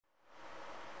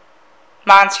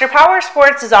Monster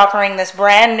Powersports is offering this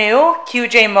brand new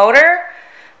QJ Motor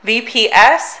VP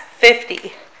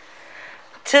S50.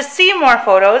 To see more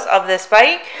photos of this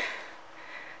bike,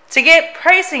 to get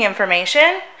pricing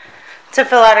information, to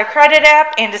fill out a credit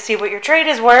app, and to see what your trade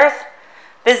is worth,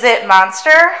 visit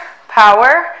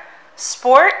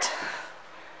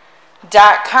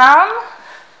monsterpowersport.com.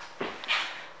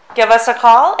 Give us a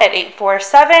call at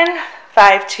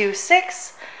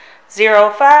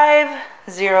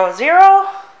 847-526-0500,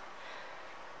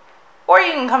 or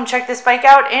you can come check this bike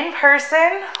out in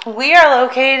person. We are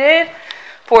located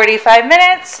 45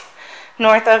 minutes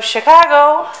north of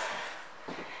Chicago,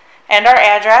 and our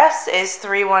address is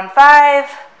 315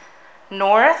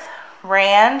 North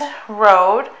Rand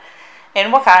Road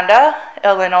in Wauconda,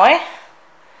 Illinois.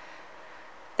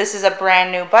 This is a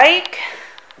brand new bike.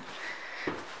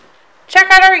 Check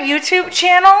out our YouTube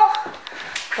channel,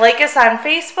 like us on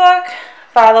Facebook,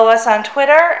 follow us on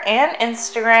Twitter and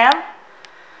Instagram.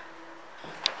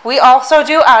 We also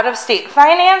do out-of-state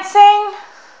financing,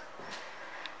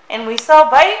 and we sell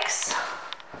bikes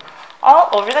all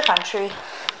over the country.